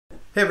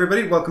Hey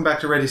everybody, welcome back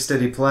to Ready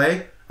Steady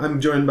Play.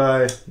 I'm joined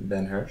by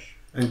Ben Hirsh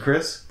and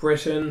Chris.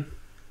 Britton.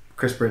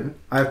 Chris Britton.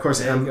 I of course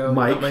There am you go.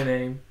 Mike. Not my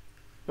name.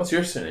 What's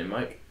your surname,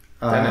 Mike?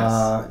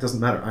 It doesn't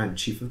matter. I am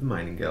chief of the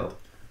mining guild.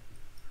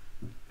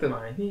 The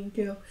Mining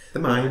Guild. The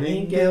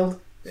mining guild.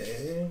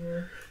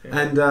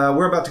 And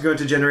we're about to go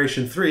into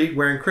Generation 3,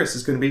 wherein Chris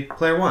is going to be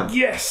Player 1.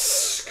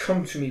 Yes!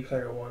 Come to me,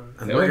 Player 1.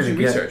 And Okay, we're we gonna should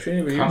get- research. We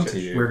need to Come to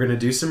research. you. We're going to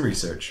do some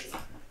research.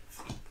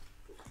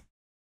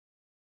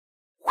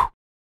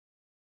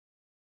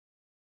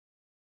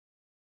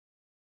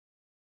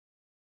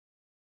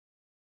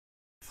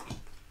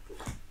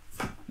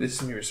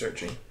 This is me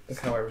researching. Look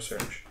how I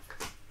research.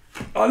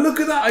 Oh, look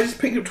at that! I just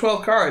picked up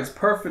 12 cards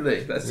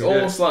perfectly. That's We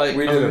almost did. like...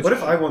 We did. What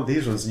if I want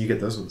these ones and you get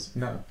those ones?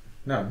 No.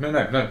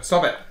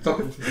 Stop it.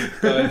 Stop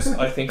it. Guys,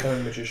 I think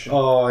I'm a magician.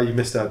 Oh, you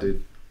missed out,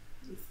 dude.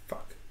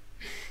 Fuck.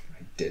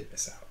 I did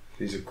miss out.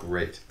 These are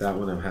great. That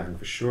one I'm having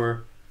for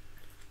sure.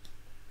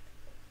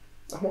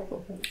 I want the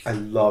ones. I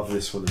love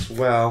this one as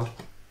well.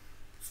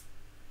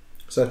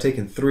 So I've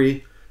taken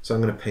 3, so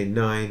I'm going to pay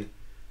 9.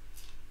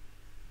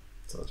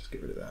 So I'll just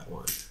get rid of that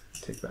one.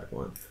 Take back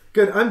 1.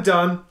 Good, I'm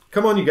done.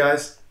 Come on, you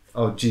guys.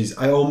 Oh, jeez.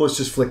 I almost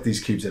just flicked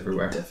these cubes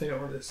everywhere. Definitely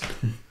don't want this.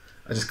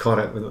 I just caught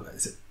it with...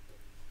 Is it...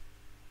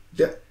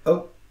 Yeah.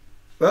 Oh.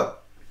 Well.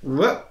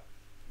 Well.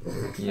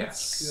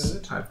 Yes.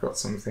 I've got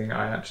something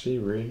I actually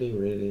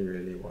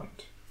really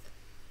want.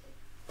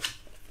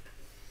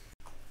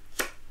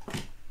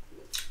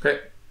 Okay.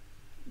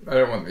 I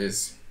don't want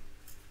these.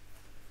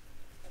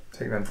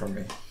 Take them from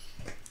me.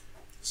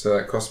 So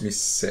that cost me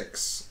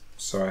 6.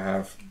 So I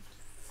have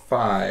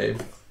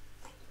 5.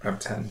 I have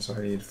 10, so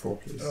I need 4,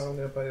 please. Oh, I'm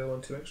going to buy the other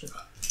one too, actually. Oh,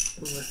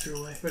 I threw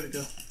away. Where'd it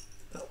go?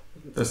 Oh,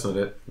 That's not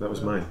it. That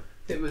was mine.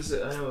 it was... I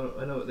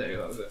know. There you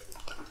go. That was it.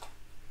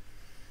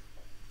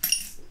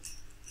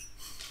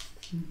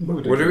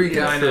 What do we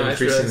Yeah, I get know, for I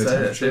increasing the realised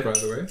that, temperature, by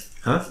the way?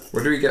 Huh?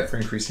 What do we get for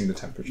increasing the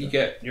temperature? You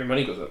get... Your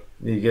money goes up.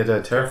 You get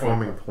a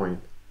terraforming point.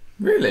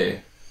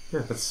 Really? Yeah,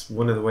 that's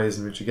one of the ways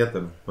in which you get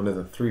them. One of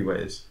the 3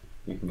 ways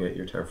you can get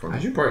your terraforming. I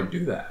should probably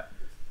do that.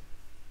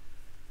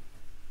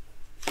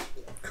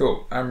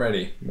 Cool. I'm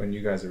ready when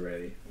you guys are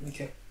ready.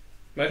 Okay.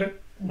 My turn?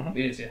 Mhm.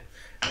 It is,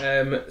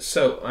 yeah.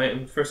 So,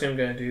 first thing I'm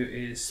going to do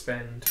is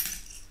spend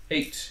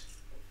 8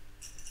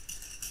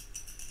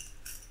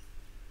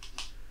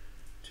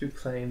 to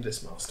claim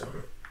this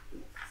milestone.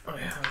 I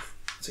have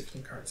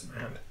 16 cards in my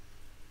hand.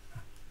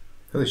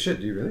 Holy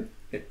shit, do you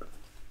really?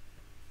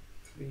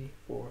 3,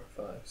 4,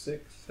 5,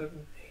 6,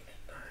 7, 8,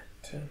 9,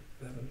 10,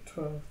 11,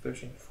 12,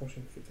 13,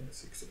 14, 15,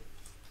 16.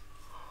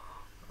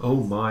 Oh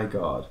my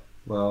god.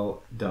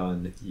 Well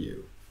done,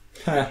 you.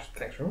 Thanks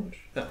very much.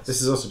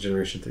 This is also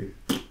Generation 3.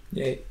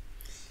 Yay.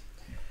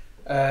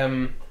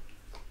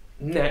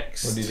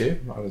 Next. What do you do?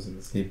 I was in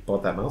this. He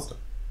bought that milestone.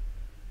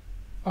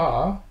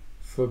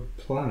 For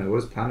Planner.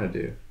 What does Planner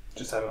do?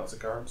 Just have lots of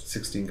cards.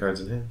 16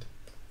 cards in hand.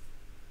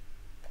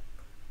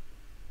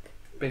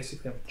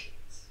 Basically, I'm a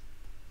genius.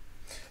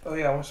 Oh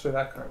yeah, I want to play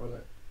that card, wasn't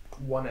it?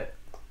 Won it.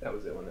 That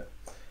was it, wasn't it?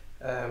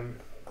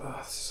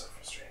 This is so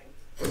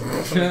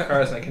frustrating. So many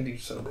cards and I can do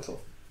so little.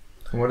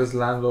 And what does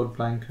Landlord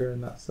Blanker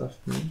and that stuff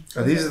mean?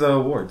 Oh, these are the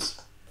awards.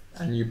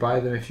 And you buy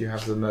them if you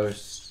have the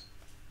most.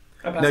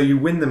 No, you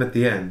win them at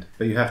the end,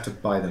 but you have to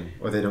buy them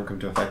or they don't come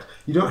to effect.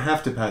 You don't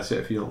have to pass it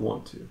if you don't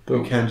want to. But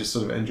you can just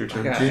sort of end your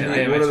turn. Okay. Do you Yeah,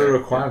 need, yeah, what my are the turn.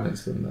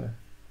 requirements for them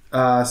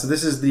though? So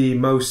this is the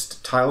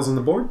most tiles on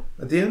the board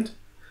at the end.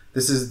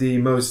 This is the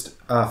most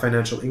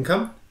financial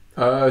income.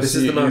 This So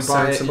is you, the most you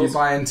buy sign it, symbols. you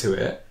buy into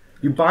it.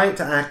 You buy it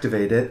to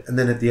activate it, and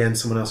then at the end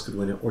someone else could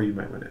win it, or you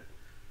might win it.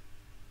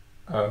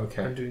 Oh, I'm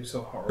okay. doing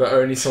so horrible. But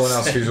only someone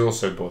else who's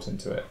also bought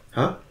into it.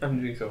 Huh?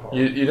 I'm doing so horrible.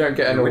 You don't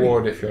get an You're winning.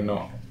 award if you're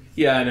not.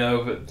 Yeah, I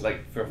know, but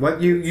like for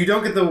What you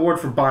don't get the award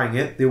for buying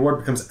it. The award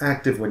becomes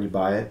active when you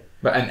buy it.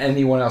 But and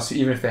anyone else,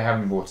 even if they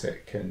haven't bought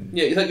it, can.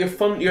 yeah, it's like you're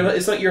fun.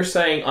 It's like you're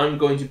saying I'm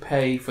going to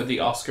pay for the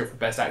Oscar for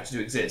Best Actor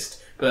to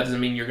exist, but that doesn't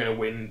mean you're going to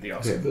win the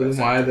Oscar. Okay, for but then Best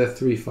why Actor. are there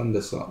 3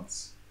 funder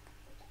slots?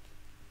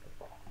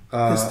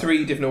 Because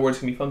 3 different awards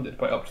can be funded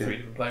by up to 3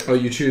 different players. Oh,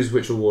 you choose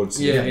which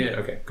awards. Yeah, you yeah.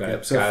 Okay, got Yep.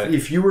 it. So got it.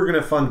 if you were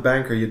going to fund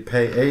Banker, you'd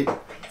pay 8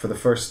 for the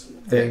first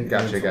thing.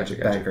 Gotcha, and then gotcha,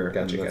 Banker, gotcha,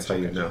 and that's gotcha, how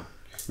you gotcha. know.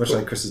 Much Cool.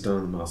 like Chris has done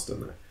on the milestone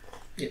there.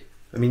 Yeah.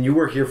 I mean, you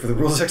were here for the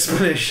rules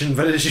explanation,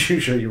 but as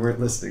usual, you weren't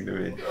listening to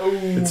me.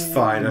 It's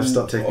fine. I've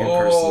stopped taking it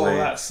personally. Oh,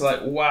 that's like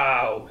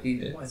wow.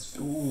 It's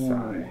Ooh.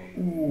 fine.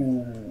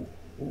 Ooh.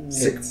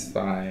 It's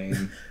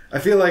fine. I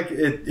feel like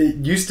it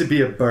used to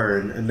be a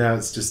burn, and now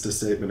it's just a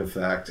statement of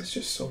fact. It's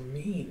just so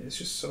mean. It's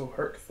just so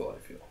hurtful. I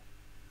feel.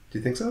 Do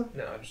you think so?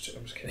 No, I'm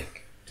just kidding.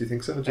 Do you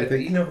think so? Do you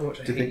think? You know how much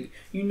I do you hate.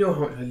 You know how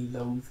much I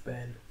loathe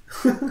Ben.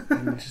 You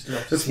just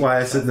love to That's see why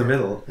I him sit in the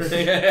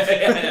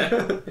suffer.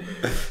 middle.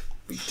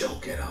 We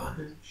don't get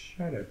on.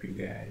 Shut up, you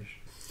guys.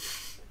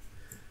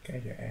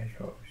 Guys are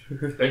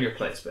assholes. On your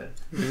place, Ben.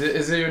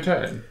 Is it your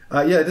turn?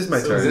 Yeah, it is my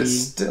So turn. Is it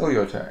still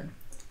your turn?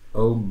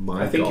 Oh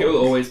my I think god. it will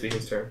always be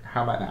his turn.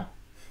 How about now?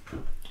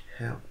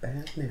 How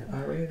bad now?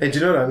 Are we? Hey, do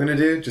you know what I'm going to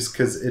do? Just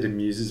because it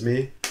amuses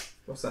me?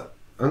 What's that?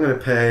 I'm going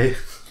to pay...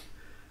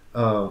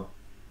 Oh,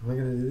 am I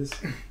going to do this?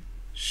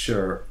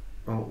 Sure.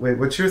 Oh, wait,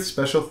 what's your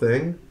special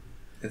thing?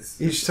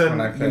 It's Each time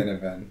when I play an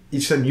event.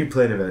 Each time you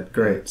play an event.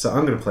 Great. So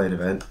I'm going to play an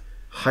event.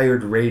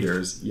 Hired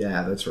raiders.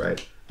 Yeah, that's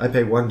right. I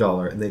pay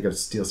 $1 and they go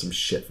steal some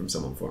shit from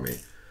someone for me.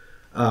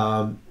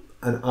 And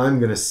I'm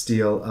going to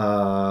steal...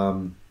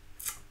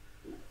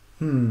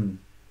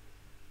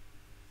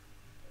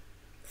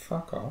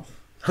 Fuck off.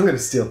 I'm going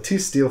to steal 2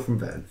 steel from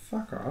Ben.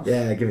 Fuck off.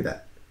 Yeah, give me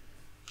that.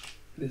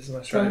 This is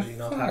my strategy,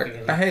 not having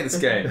any. I hate this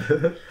game.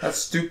 That's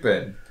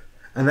stupid.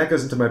 And that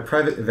goes into my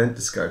private event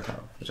discard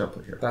pile, which I'll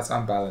put here. That's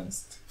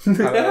unbalanced. How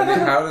did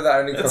that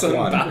only That's cost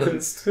 1?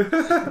 unbalanced.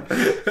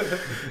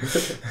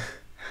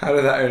 How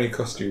did that only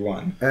cost you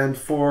 1? And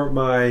for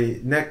my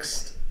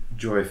next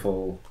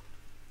joyful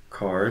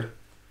card,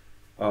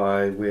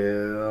 I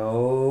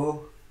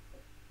will...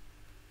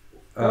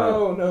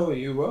 Oh, no,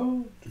 you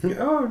won't.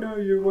 Oh, no,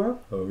 you won't.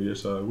 Oh,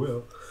 yes, I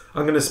will.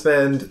 I'm going to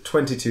spend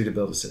 22 to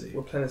build a city.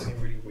 We're playing this game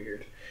really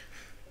weird.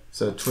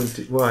 So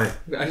 20... Why?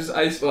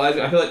 I feel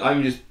like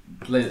I'm just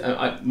playing...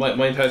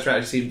 My entire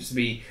strategy seems to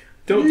be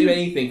don't do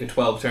anything for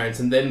 12 turns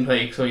and then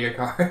play some of your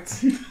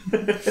cards.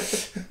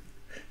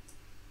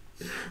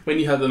 When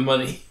you have the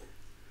money.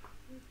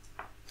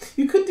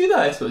 You could do that,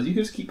 I suppose. You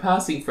could just keep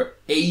passing for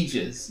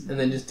ages and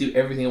then just do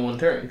everything in one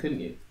turn, couldn't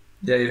you?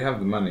 Yeah, you'd have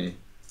the money.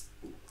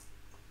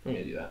 I'm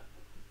gonna do that.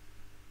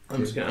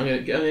 I'm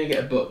gonna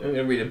get a book. I'm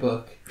gonna read a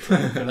book for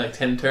like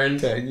 10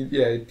 turns. Okay, you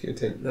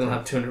take. Then I'll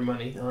have 200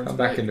 money. Come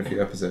back in a few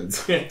episodes.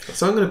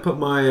 So I'm going to put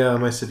my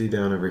my city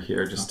down over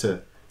here just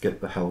to get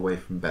the hell away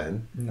from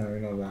Ben. No, you're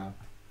not allowed.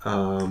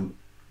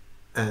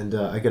 And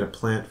I get a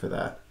plant for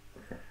that.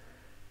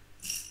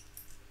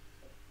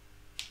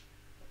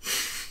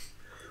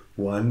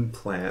 1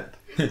 plant.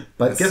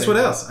 But guess what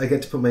else? I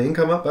get to put my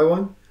income up by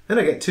 1, and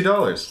I get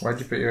 $2. Why'd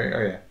you put your...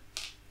 Oh, yeah.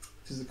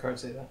 Does the card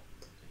say that?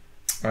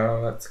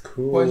 Oh, that's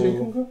cool. Why did you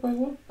come up by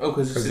 1? Oh,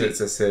 because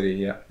it's a city,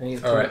 yeah.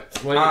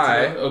 Alright.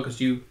 Why? Oh,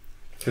 because you...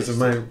 Because of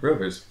my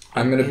rovers.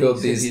 I'm going to build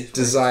Yeah, these yeah.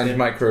 designed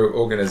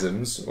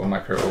microorganisms, or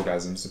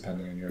microorgasms,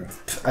 depending on your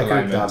I could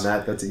have alignment. done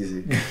that. That's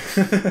easy.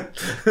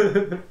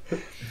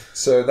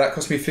 So that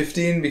cost me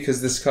 15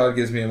 because this card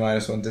gives me a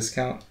 -1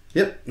 discount.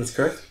 Yep, that's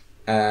correct.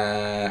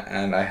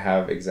 And I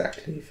have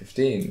exactly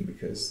 15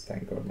 because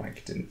thank God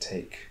Mike didn't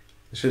take...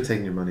 I should have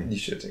taken your money. You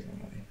should take my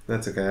money.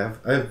 That's okay.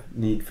 I have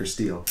need for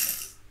steel.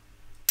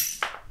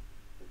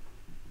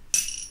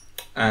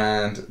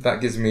 And that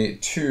gives me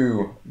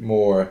 2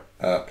 more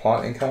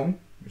plant income,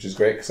 which is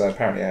great because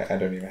apparently I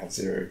don't even have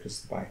 0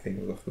 because my thing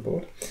was off the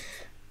board.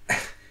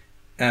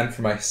 And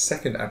for my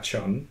second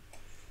action,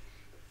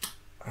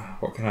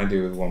 what can I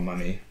do with 1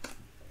 money?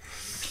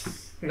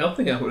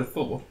 Nothing I would have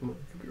thought. I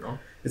could be wrong.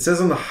 It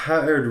says on the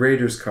Hired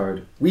Raiders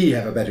card, we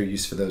have a better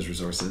use for those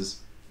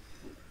resources.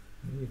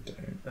 You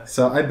don't.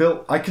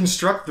 So I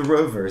construct the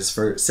rovers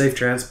for safe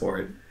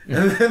transport,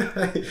 and then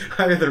I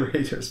hire the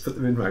raiders, put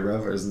them in my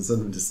rovers, and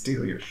send them to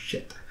steal your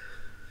shit.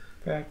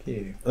 Back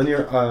you. And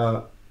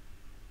you're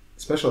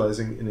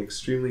specializing in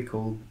extremely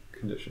cold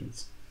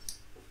conditions.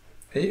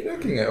 Are you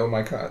looking at all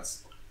my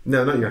cards?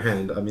 No, not your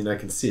hand. I mean, I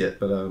can see it,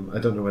 but I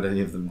don't know what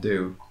any of them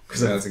do.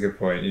 So that's a good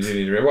point. You do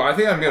need to... Well, I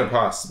think I'm going to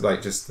pass.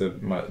 Like,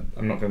 I'm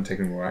not going to take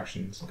any more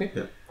actions. Okay.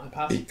 Yeah. I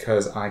pass.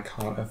 Because I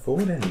can't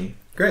afford any.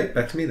 Great,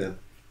 back to me then.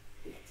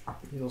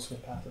 He's also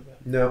going to pass a bit.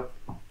 No,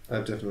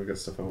 I've definitely got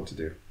stuff I want to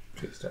do.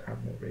 Please don't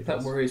have more readers.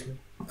 That worries me.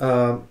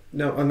 No,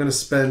 I'm going to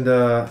spend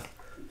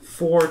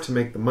 4 to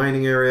make the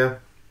mining area.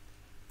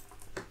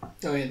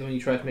 Oh yeah, the one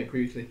you tried to make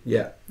previously.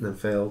 Yeah, and then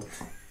failed.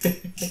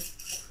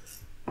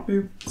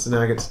 Boop. So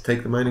now I get to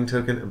take the mining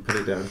token and put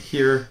it down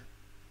here.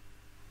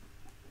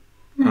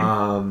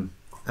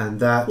 And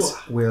that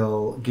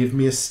will give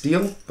me a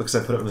steel, because I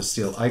put it on a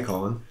steel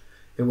icon.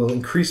 It will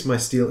increase my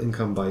steel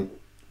income by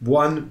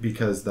 1,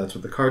 because that's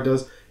what the card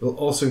does. It will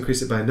also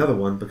increase it by another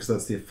 1, because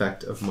that's the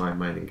effect of my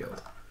mining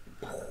guild.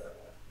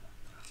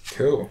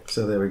 Cool.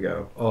 So there we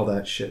go. All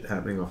that shit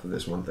happening off of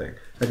this one thing.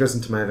 That goes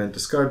into my event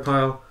discard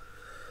pile.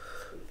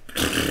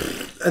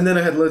 And then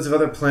I had loads of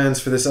other plans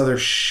for this other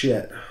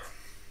shit.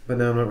 But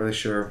now I'm not really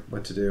sure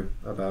what to do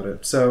about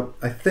it. So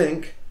I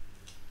think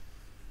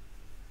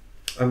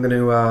I'm going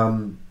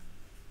to...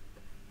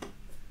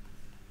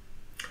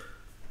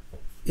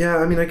 yeah,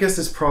 I mean, I guess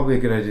it's probably a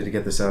good idea to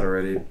get this out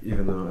already,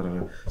 even though I don't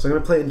know. So I'm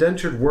going to play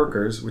Indentured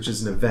Workers, which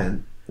is an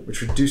event,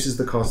 which reduces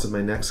the cost of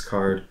my next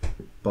card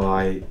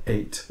by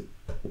 8.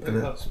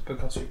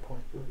 Because your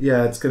point.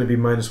 Yeah, it's going to be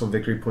 -1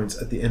 victory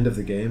points at the end of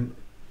the game.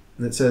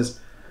 And it says,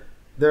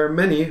 there are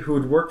many who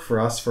would work for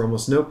us for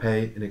almost no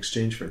pay in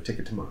exchange for a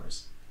ticket to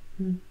Mars.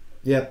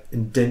 Yep,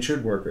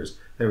 Indentured Workers.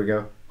 There we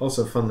go.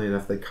 Also, funnily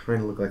enough, they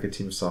kind of look like a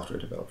team of software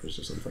developers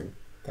or something.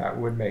 That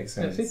would make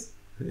sense.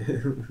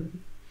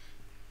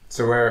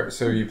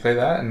 So you play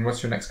that, and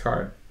what's your next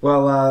card?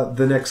 Well,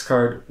 the next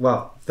card,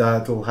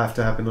 that'll have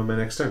to happen on my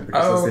next turn,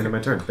 because that's the end of my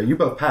turn. But you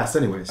both passed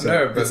anyway, so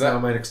No, but it's now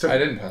my next turn. I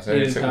didn't pass. I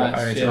only took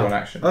one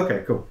action.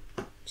 Okay, cool.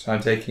 So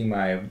I'm taking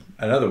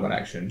another 1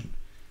 action.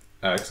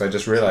 Because I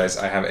just realised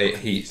I have 8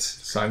 heat.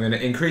 So I'm going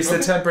to increase the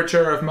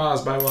temperature of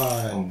Mars by 1. Oh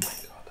my god,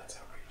 that's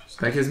outrageous.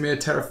 That gives me a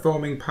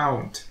terraforming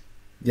pound.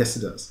 Yes,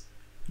 it does.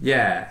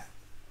 Yeah.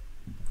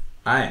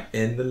 I'm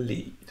in the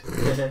lead.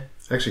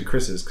 Actually,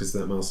 Chris is, because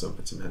that milestone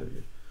puts him ahead of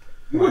you.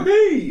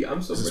 Whee!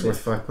 I'm so It's ready. worth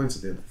 5 points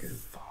at the end of the game.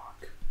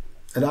 Fuck.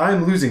 And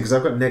I'm losing because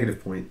I've got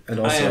negative point, and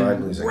I also I'm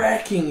am losing.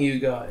 wrecking you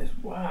guys.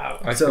 Wow.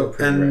 I feel So,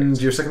 pretty and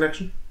wrecked. your second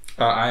action?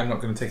 I am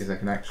not going to take a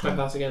second My action.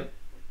 pass again.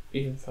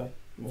 Even 5.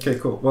 Okay,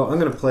 cool. Well, I'm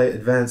going to play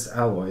Advanced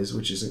Alloys,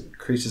 which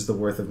increases the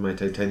worth of my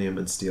titanium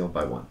and steel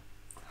by 1.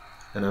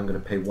 And I'm going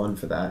to pay 1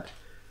 for that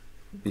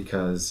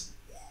because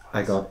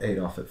I got 8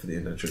 off it for the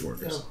indentured Yeah,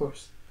 workers. of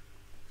course.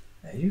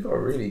 Yeah, you got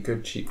really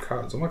good cheap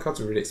cards. All my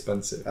cards are really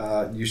expensive.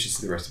 You should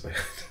see the rest of my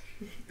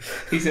hand.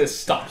 He's gonna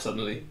stop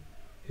suddenly.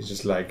 He's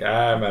just like,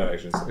 I'm out of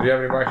actions. Do you have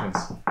any more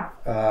actions?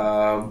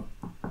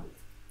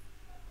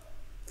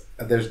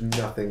 There's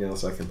nothing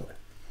else I can play.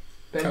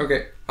 Ben?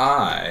 Okay,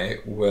 I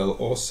will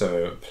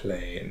also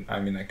play. I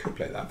mean, I could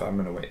play that, but I'm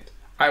going to wait.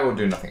 I will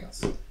do nothing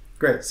else.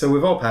 Great, so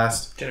we've all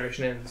passed.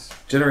 Generation ends.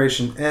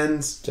 Generation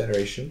ends.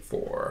 Generation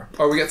 4.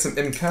 Oh, we get some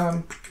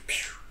income.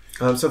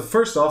 So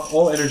first off,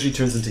 all energy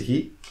turns into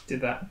heat.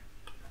 Did that.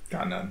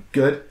 Got none.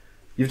 Good.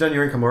 You've done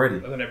your income already.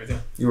 I've done everything.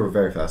 You were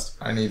very fast.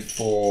 I need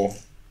 4.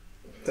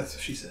 That's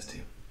what she says to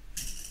you.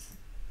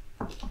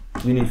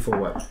 You need 4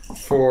 what?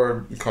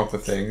 4 copper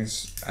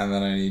things, and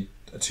then I need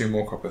 2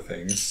 more copper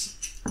things,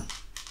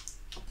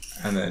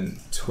 and then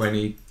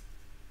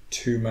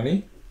 22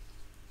 money.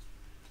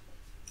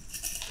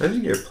 How did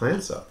you get your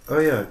plants up? Oh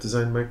yeah,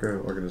 design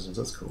microorganisms.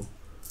 That's cool.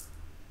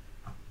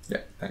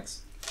 Yeah,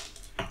 thanks.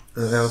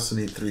 And I also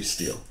need 3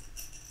 steel.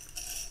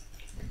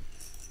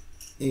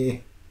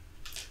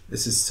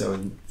 This is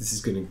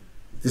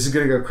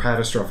gonna go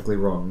catastrophically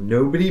wrong.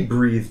 Nobody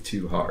breathe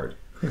too hard.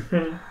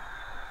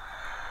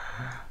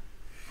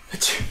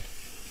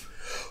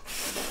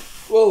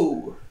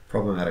 Whoa!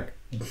 Problematic.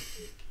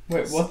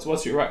 Wait, what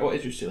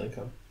is your steel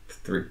income?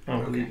 3. I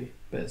don't believe you.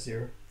 Bet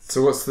 0.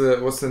 So what's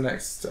the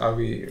next? Are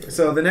we?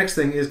 So the next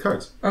thing is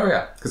cards. Oh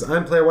yeah. Because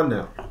I'm player 1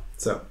 now.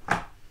 So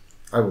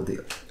I will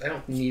deal. I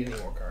don't need any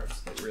more cards,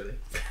 like really.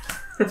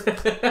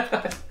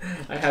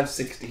 I have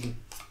 16.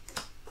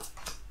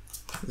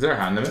 Is there a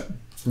hand limit?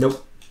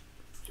 Nope.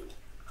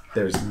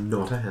 There's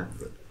not a hand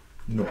limit.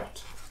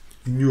 Not.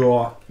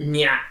 No.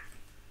 Yeah.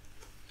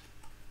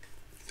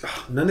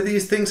 None of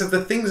these things have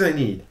the things I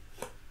need.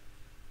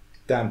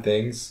 Damn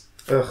things.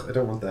 Ugh, I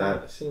don't want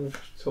that. That seems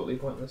totally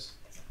pointless.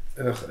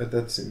 Ugh,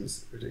 that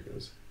seems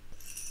ridiculous.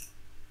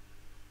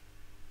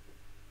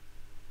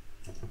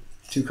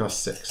 2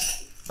 costs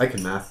 6. I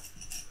can math.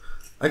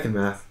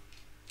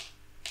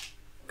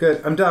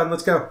 Good, I'm done,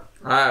 let's go.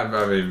 I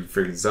haven't even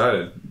freaking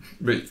decided.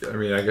 But I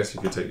mean, I guess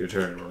you could take your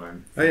turn while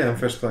I'm. Oh yeah, I'm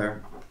first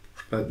player.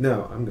 But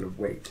no, I'm gonna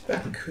wait.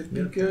 That could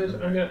be good.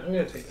 I'm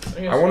gonna take this.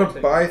 I want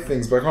to buy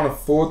things, but I can't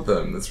afford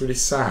them. That's really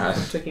sad.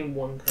 I'm taking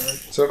 1 card.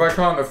 So if I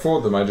can't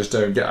afford them, I just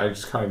can't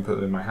even put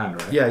them in my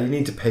hand, right? Yeah, you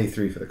need to pay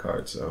 3 for the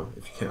card, so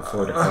if you can't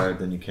afford a card,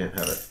 then you can't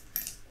have it.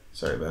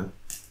 Sorry, Ben.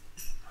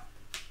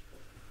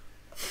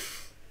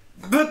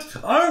 But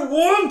I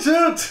want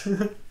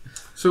it!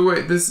 So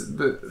wait,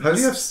 How do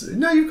you have...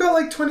 No, you've got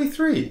like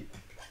 23.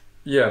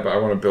 Yeah, but I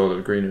want to build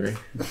a greenery.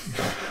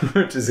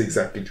 Which is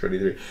exactly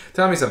 23.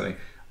 Tell me something.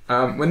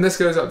 When this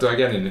goes up, do I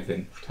get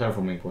anything?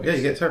 Terraforming points? Yeah,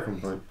 you get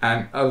Terraforming point.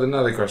 And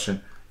another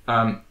question.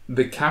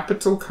 The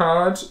capital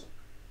card,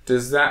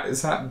 is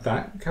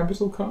that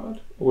capital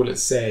card? Or will it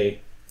say...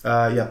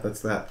 Yeah,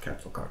 that's that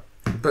capital card.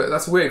 But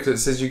that's weird because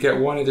it says you get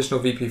 1 additional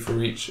VP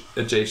for each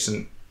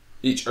ocean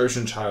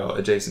tile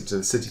adjacent to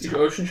the city Your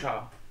tile. ocean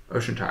child.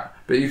 Ocean tile.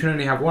 But you can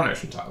only have 1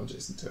 ocean tile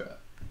adjacent to it.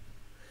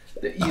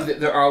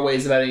 There are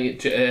ways of adding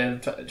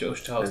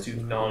ocean tiles to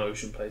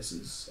non-ocean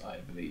places, I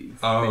believe.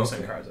 Oh, based on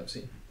okay. cards I've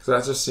seen. So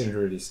that just seems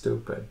really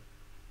stupid.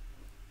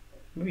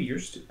 Maybe you're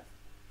stupid.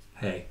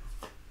 Hey.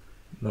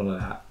 None of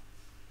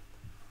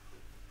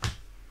that.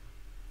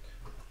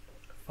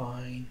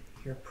 Fine.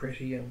 You're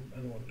pretty and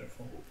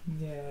wonderful.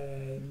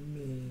 Yay,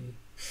 me.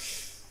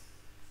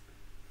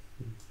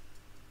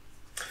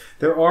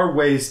 There are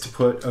ways to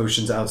put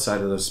oceans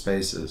outside of those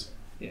spaces.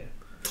 Yeah.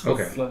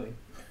 Okay. Flooding.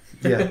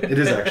 Yeah, it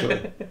is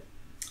actually.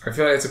 I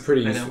feel like it's a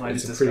pretty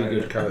described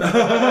good card.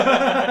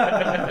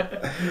 I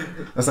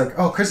was like,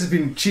 oh, Chris has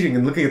been cheating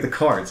and looking at the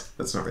cards.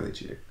 That's not really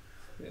cheating.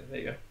 Yeah, there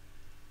you go.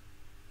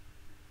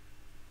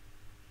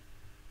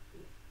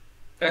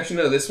 Actually,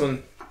 no, this card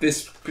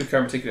in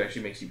particular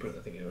actually makes you put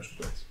that thing in ocean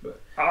place. But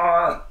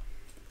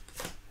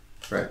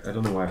Right, I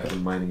don't know why I put a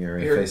mining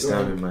area Here, face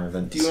down in my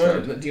event. do you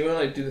want to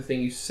like do the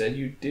thing you said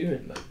you'd do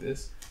and like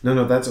this?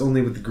 No, that's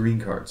only with the green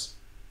cards.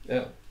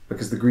 Oh.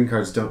 Because the green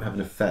cards don't have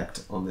an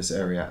effect on this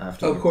area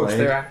after Of they're course,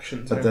 played, they're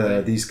actions.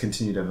 but these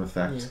continue to have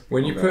effect. Yeah.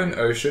 When you on put that. an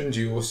ocean, do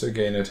you also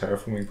gain a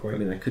terraforming I point?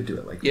 mean, I could do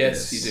it like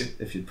Yes, this. you do.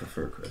 If you'd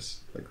prefer, Chris,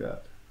 like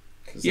that.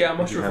 'Cause Yeah, I if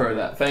much you prefer have-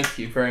 that. Thank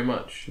you very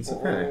much. It's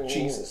okay.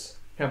 Jesus.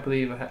 Can't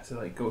believe I had to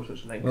like go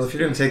such lengths. Well, if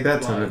you're going to take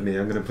that time with me,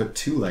 I'm going to put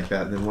 2 like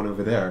that and then 1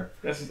 over there.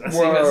 That's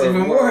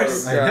even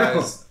worse. I know.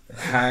 Guys,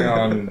 hang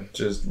on,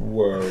 just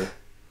whoa.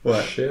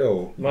 What?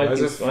 Chill. Might Why is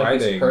be it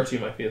fighting?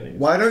 hurting my feelings.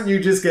 Why don't you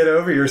just get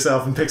over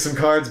yourself and pick some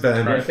cards,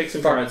 Ben? Alright, pick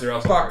some cards or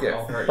else Fuck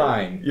I'll hurt it. you.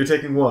 Fine. You're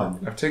taking one.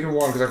 I've taken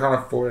one because I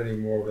can't afford any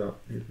more without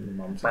using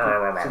my mum's.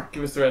 So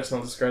give us the rest and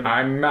I'll discard them.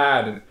 I'm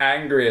mad and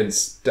angry and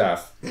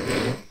stuff.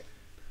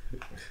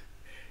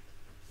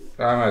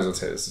 I might as well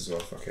take this as well.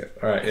 Fuck it.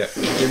 All right, yeah.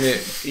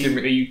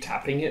 Are you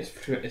tapping it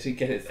to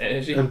get its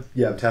energy? I'm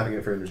tapping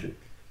it for energy.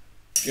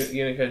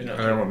 You're gonna catch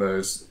I don't want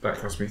those. That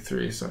cost me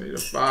 3, so I need a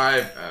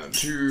 5 and a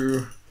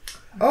 2.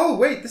 Oh,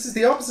 wait, this is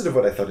the opposite of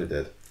what I thought it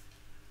did.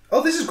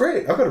 Oh, this is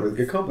great. I've got a really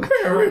good combo. I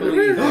can't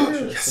believe that.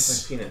 Yes.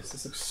 This looks like a penis.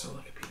 This looks so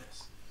like a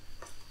penis.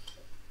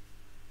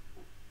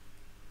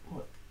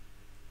 What?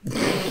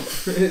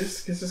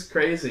 This is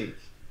crazy.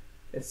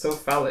 It's so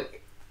phallic.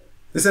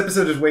 This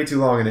episode is way too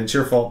long, and it's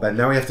your fault, Ben.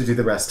 Now we have to do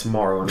the rest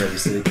tomorrow on Ready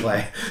City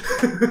Play.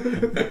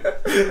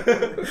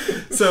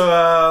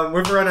 So,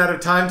 we've run out of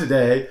time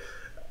today.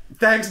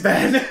 Thanks,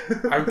 Ben.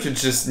 I could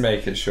just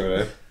make it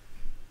shorter.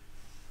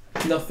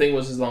 Nothing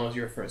was as long as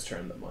your first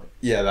turn, that Mike.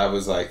 Yeah, that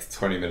was like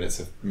 20 minutes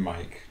of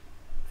Mike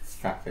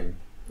fapping.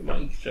 The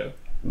Mike show.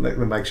 Like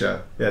the Mike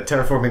Show. Yeah,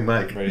 Terraforming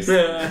Mike. Ready.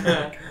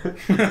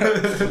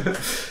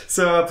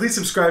 So, please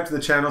subscribe to the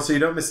channel so you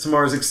don't miss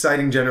tomorrow's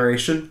exciting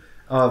generation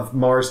of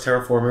Mars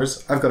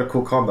Terraformers. I've got a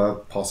cool combo,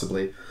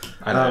 possibly.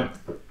 I don't.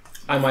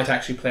 I might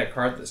actually play a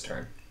card this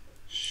turn.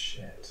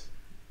 Shit.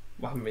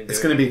 Well, I haven't been It's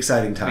doing going to be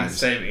exciting it. Been times.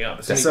 saving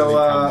up. So,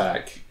 come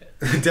back.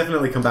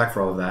 definitely come back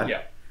for all of that.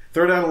 Yeah.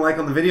 Throw down a like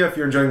on the video if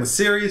you're enjoying the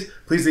series.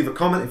 Please leave a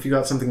comment if you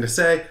got something to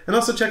say. And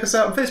also check us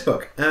out on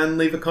Facebook and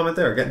leave a comment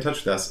there. Get in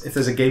touch with us. If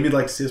there's a game you'd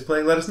like to see us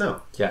play, let us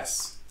know.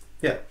 Yes.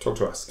 Yeah. Talk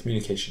to us.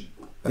 Communication.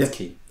 That's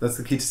key. That's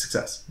the key to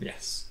success.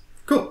 Yes.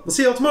 Cool. We'll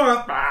see you all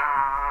tomorrow. Bye.